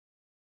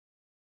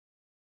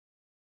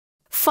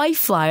Fife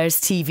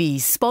Flyers TV,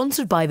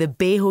 sponsored by the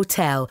Bay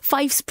Hotel,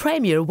 Fife's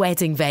premier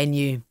wedding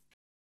venue.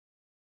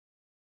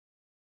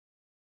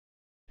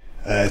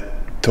 Todd,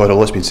 a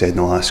lot's been said in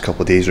the last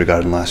couple of days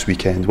regarding last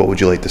weekend. What would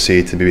you like to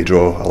say to maybe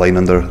draw a line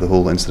under the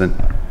whole incident?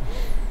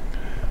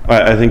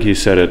 I think you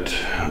said it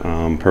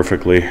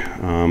perfectly.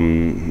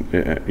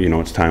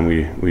 It's time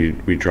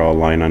we draw a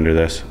line under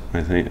this.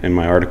 I think in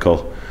my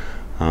article,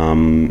 I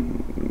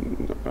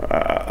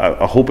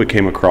hope it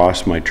came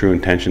across, my true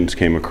intentions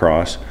came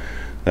across,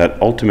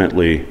 that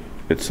ultimately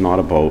it's not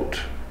about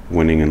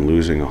winning and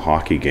losing a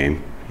hockey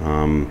game.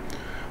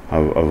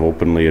 I've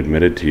openly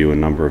admitted to you a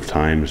number of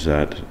times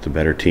that the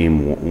better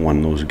team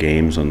won those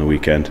games on the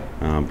weekend.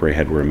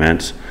 Braehead were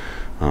immense.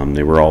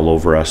 They were all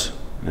over us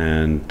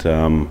and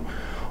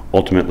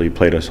ultimately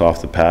played us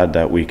off the pad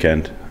that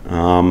weekend.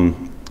 I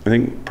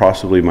think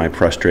possibly my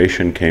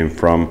frustration came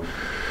from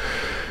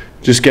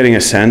just getting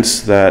a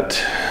sense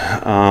that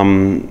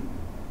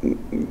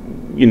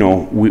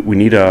we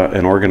need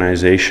an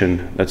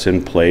organization that's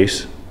in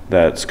place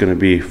that's going to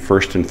be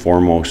first and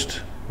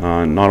foremost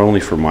not only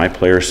for my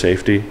players'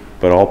 safety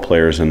but all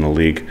players in the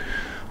league.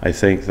 I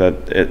think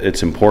that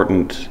it's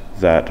important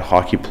that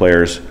hockey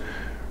players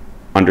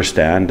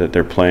understand that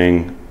they're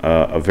playing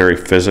a very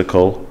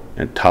physical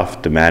and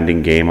tough,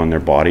 demanding game on their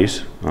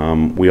bodies.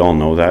 We all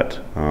know that.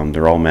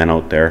 They're all men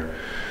out there.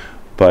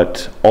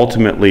 But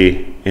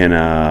ultimately,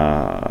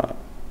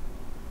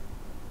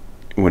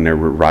 when there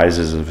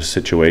rises of a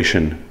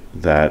situation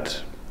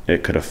that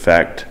it could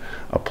affect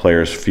a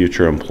player's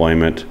future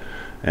employment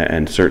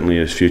and certainly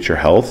his future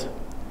health,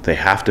 they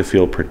have to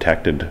feel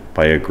protected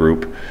by a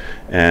group.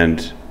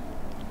 And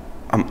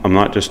I'm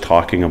not just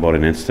talking about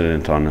an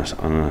incident on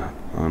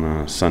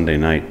a Sunday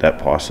night that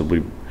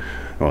possibly,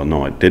 well,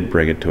 no, it did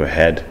bring it to a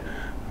head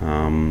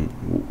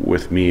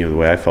with me, the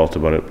way I felt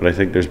about it. But I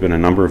think there's been a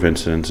number of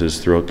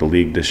incidences throughout the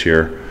league this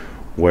year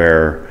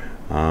where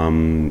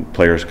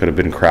players could have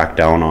been cracked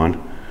down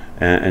on,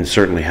 and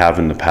certainly have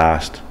in the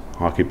past.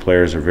 Hockey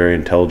players are very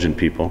intelligent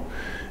people,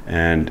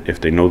 and if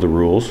they know the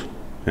rules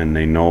and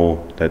they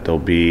know that they'll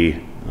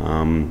be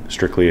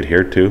strictly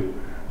adhered to,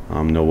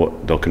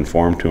 they'll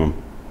conform to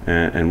them.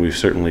 And we've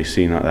certainly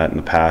seen that in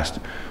the past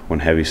when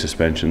heavy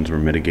suspensions were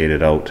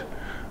mitigated out.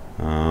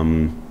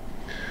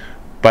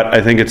 But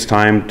I think it's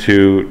time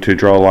to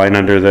draw a line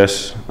under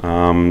this.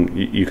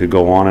 You could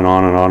go on and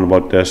on and on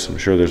about this. I'm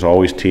sure there's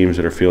always teams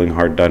that are feeling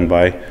hard done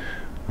by.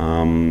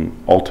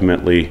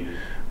 Ultimately,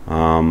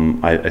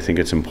 I think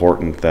it's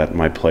important that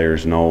my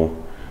players know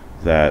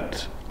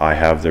that I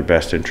have their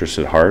best interests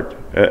at heart,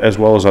 as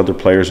well as other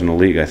players in the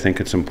league. I think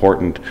it's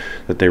important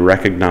that they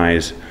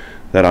recognize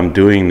that I'm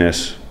doing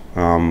this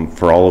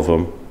for all of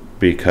them,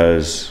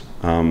 because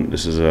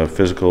this is a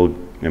physical,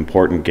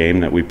 important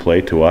game that we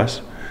play to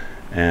us.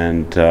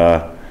 And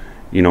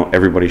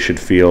everybody should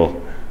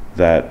feel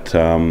that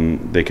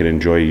they can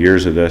enjoy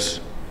years of this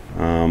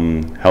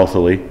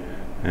healthily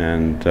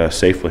and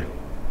safely.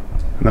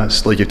 And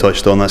that's, like you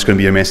touched on, that's going to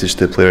be your message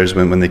to players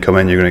when they come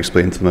in. You're going to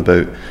explain to them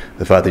about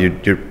the fact that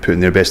you're putting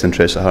their best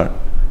interests at heart.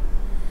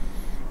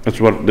 That's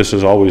what this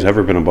has always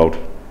ever been about,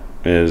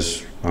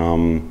 is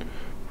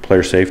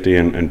player safety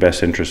and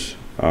best interests.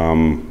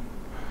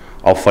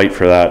 I'll fight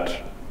for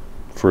that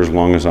for as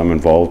long as I'm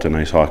involved in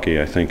ice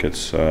hockey. I think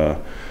it's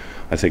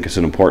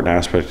an important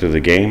aspect of the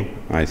game.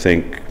 I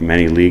think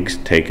many leagues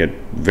take it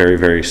very,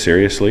 very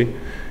seriously.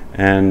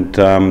 And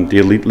the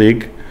Elite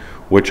League,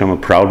 which I'm a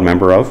proud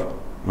member of,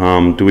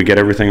 do we get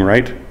everything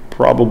right?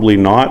 Probably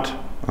not.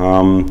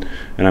 And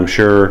I'm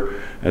sure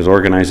as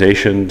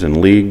organizations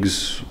and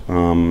leagues,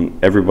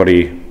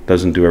 everybody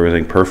doesn't do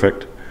everything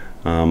perfect.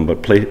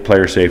 But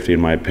player safety, in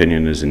my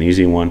opinion, is an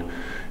easy one.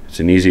 It's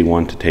an easy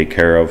one to take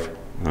care of.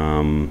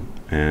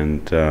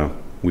 And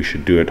we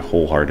should do it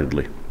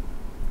wholeheartedly.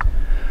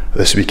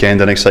 This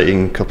weekend, an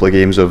exciting couple of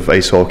games of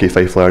ice hockey.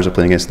 Fife Flyers are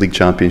playing against league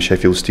champion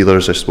Sheffield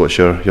Steelers. Just what's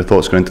your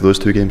thoughts going into those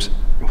two games?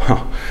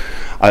 Well,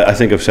 I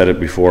think I've said it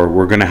before.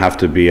 We're going to have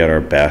to be at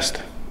our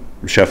best.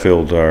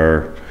 Sheffield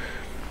are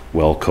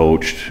well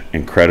coached,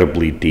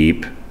 incredibly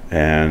deep,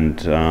 and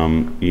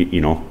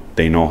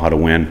they know how to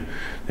win.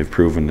 They've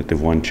proven that they've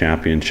won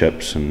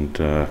championships and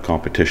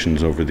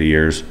competitions over the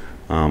years.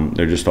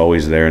 They're just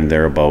always there and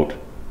thereabout.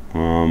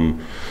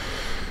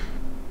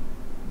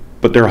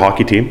 But they're a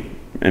hockey team,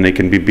 and they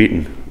can be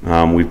beaten.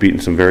 We've beaten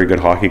some very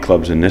good hockey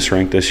clubs in this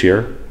rink this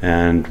year,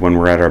 and when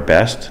we're at our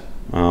best,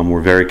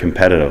 we're very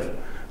competitive.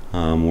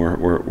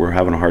 We're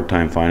having a hard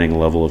time finding a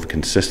level of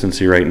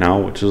consistency right now,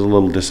 which is a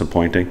little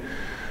disappointing.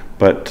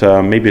 But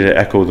maybe to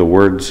echo the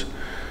words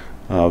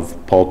of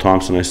Paul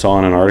Thompson, I saw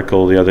in an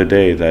article the other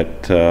day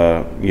that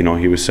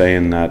he was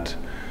saying that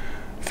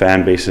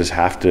fan bases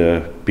have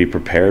to be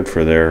prepared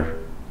for their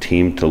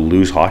team to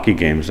lose hockey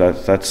games.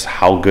 That's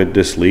how good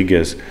this league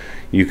is.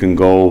 You can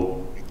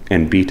go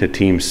and beat a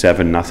team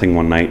 7-0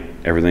 one night,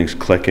 everything's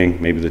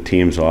clicking, maybe the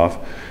team's off,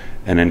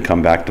 and then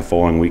come back the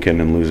following weekend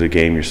and lose a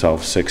game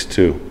yourself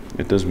 6-2.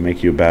 It doesn't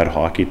make you a bad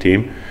hockey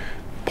team.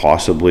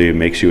 Possibly it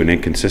makes you an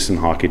inconsistent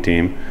hockey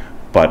team,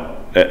 but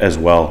as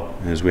well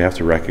as we have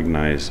to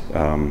recognize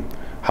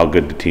how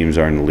good the teams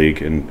are in the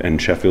league,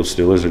 and Sheffield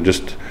Steelers are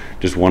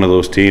just one of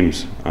those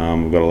teams.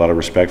 We've got a lot of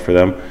respect for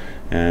them,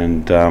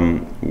 and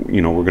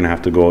we're going to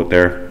have to go out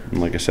there,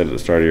 and like I said at the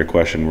start of your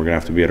question, we're going to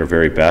have to be at our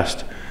very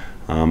best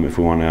if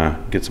we want to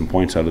get some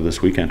points out of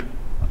this weekend.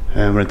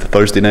 We're into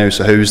Thursday now,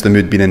 so how's the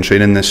mood been in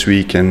training this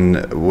week,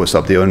 and what's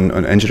the update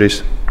on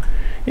injuries?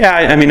 Yeah,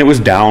 I mean, it was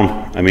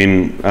down. I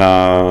mean,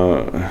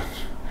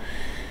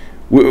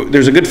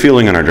 there's a good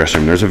feeling in our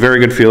dressing room. There's a very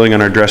good feeling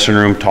in our dressing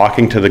room,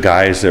 talking to the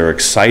guys. They're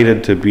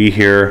excited to be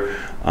here.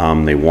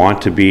 They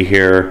want to be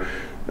here.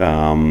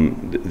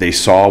 They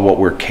saw what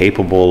we're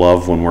capable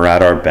of when we're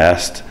at our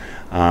best.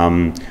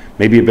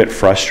 Maybe a bit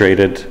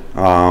frustrated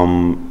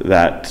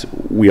that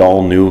we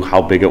all knew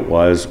how big it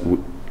was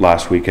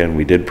last weekend.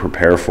 We did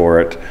prepare for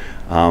it,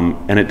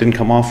 and it didn't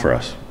come off for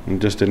us. It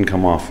just didn't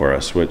come off for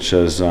us, which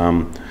is,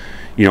 from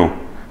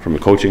a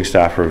coaching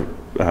staff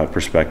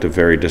perspective,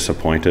 very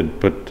disappointed.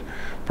 But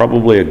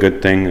probably a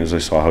good thing, as I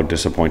saw how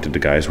disappointed the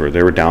guys were.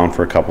 They were down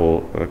for a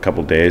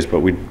couple days,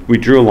 but we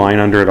drew a line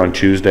under it on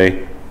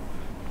Tuesday.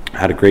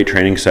 Had a great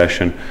training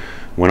session.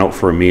 Went out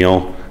for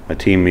a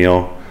team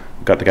meal.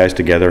 Got the guys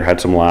together, had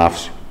some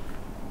laughs.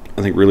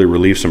 I think really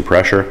relieved some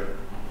pressure.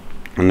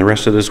 And the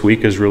rest of this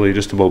week is really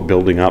just about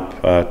building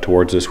up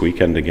towards this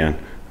weekend again,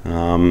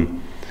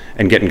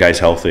 and getting guys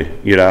healthy.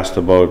 You'd asked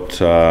about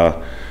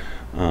some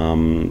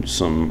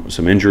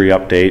injury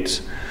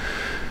updates.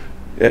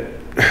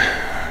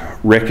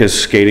 Rick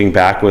is skating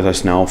back with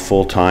us now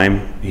full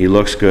time. He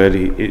looks good.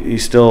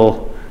 He's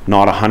still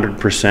not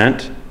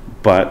 100%,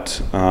 but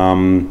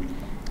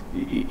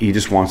he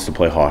just wants to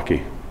play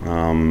hockey.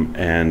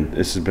 And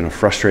this has been a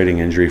frustrating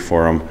injury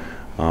for him,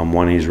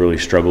 one he's really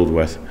struggled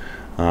with.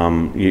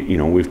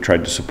 We've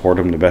tried to support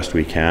him the best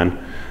we can.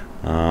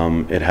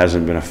 It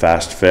hasn't been a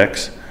fast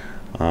fix,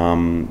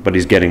 but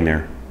he's getting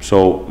there.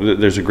 So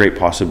there's a great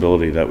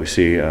possibility that we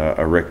see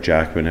a Rick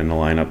Jackman in the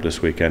lineup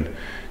this weekend.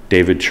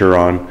 David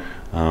Churon,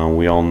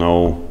 we all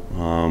know,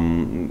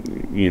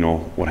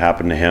 what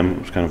happened to him.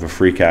 It was kind of a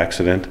freak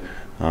accident,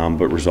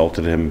 but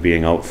resulted in him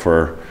being out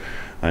for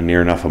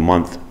near enough a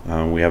month.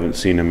 We haven't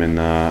seen him in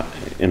the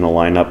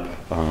lineup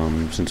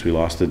since we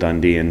lost to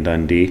Dundee in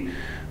Dundee.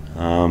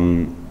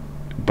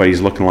 But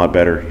he's looking a lot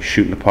better. He's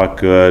shooting the puck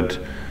good,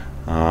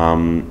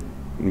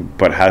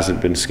 but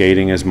hasn't been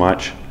skating as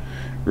much.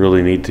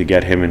 Really need to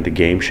get him into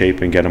game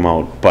shape and get him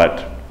out.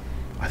 But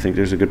I think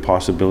there's a good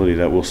possibility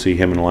that we'll see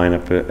him in the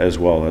lineup as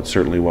well. That's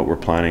certainly what we're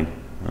planning.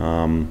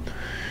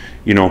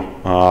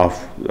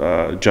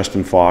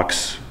 Justin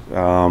Fox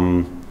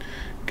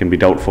can be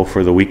doubtful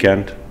for the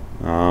weekend.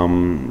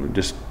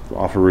 Just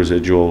off a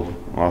residual,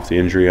 off the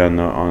injury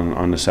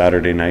on the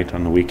Saturday night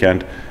on the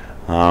weekend.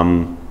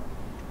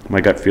 My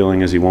gut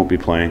feeling is he won't be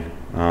playing.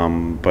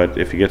 But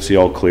if he gets the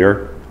all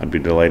clear, I'd be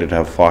delighted to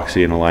have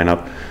Foxy in the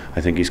lineup. I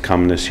think he's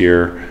come this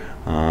year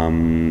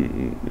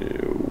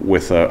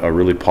with a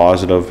really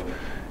positive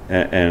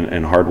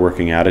and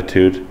hardworking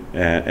attitude,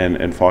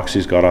 and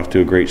Foxy's got off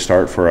to a great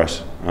start for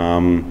us.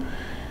 Had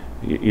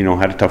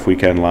a tough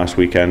weekend last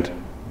weekend,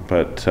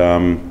 but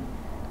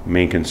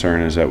main concern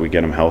is that we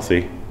get him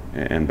healthy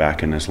and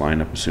back in this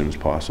lineup as soon as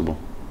possible.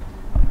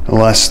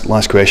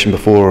 Last question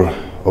before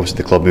obviously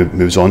the club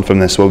moves on from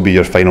this. What would be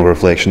your final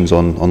reflections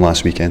on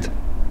last weekend?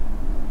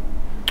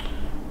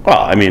 Well,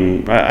 I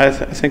mean, I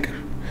think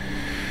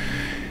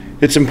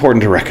it's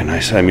important to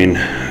recognize,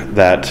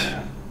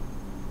 that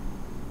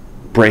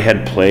Bray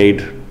had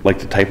played like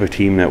the type of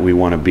team that we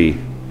want to be.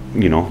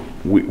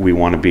 We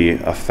want to be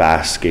a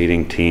fast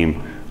skating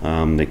team.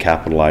 They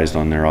capitalized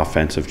on their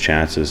offensive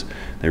chances.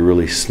 They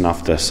really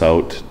snuffed us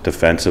out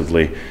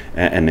defensively,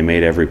 and they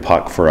made every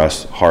puck for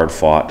us hard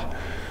fought.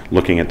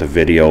 Looking at the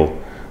video,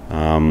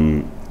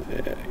 Hutch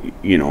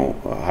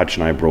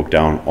and I broke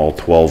down all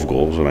 12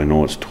 goals, and I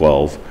know it's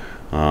 12.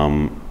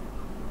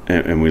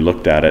 And we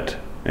looked at it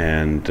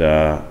and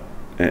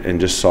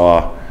just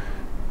saw,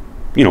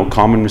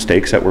 common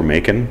mistakes that we're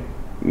making.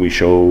 We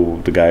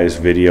show the guys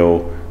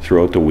video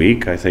throughout the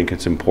week. I think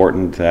it's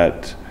important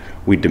that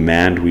we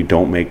demand we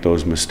don't make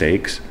those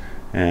mistakes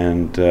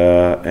and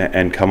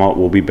come out.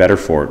 We'll be better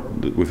for it.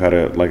 We've had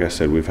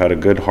a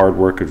good hard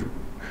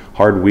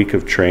week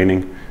of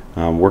training.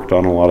 Worked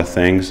on a lot of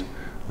things.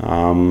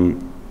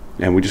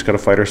 And we just got to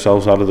fight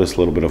ourselves out of this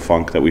little bit of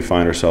funk that we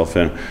find ourselves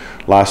in.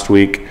 Last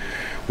week,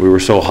 we were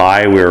so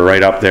high, we were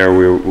right up there.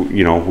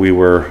 We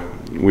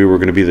were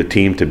going to be the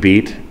team to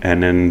beat,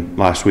 and then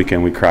last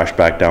weekend we crashed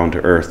back down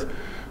to earth.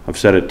 I've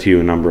said it to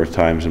you a number of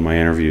times in my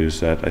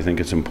interviews that I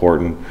think it's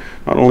important,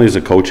 not only as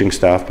a coaching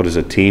staff, but as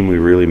a team, we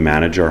really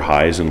manage our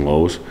highs and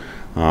lows.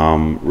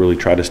 Really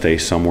try to stay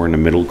somewhere in the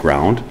middle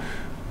ground,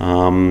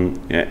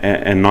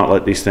 and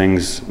not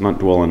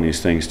dwell on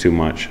these things too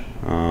much.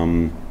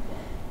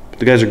 But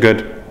the guys are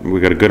good. We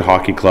got a good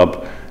hockey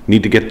club.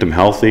 Need to get them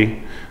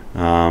healthy,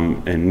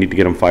 and need to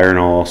get them firing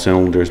on all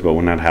cylinders. But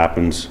when that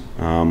happens,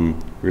 we're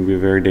going to be a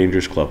very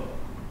dangerous club.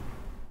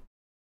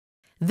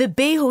 The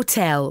Bay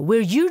Hotel, where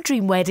your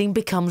dream wedding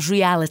becomes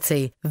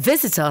reality.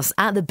 Visit us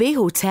at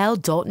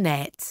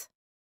thebayhotel.net.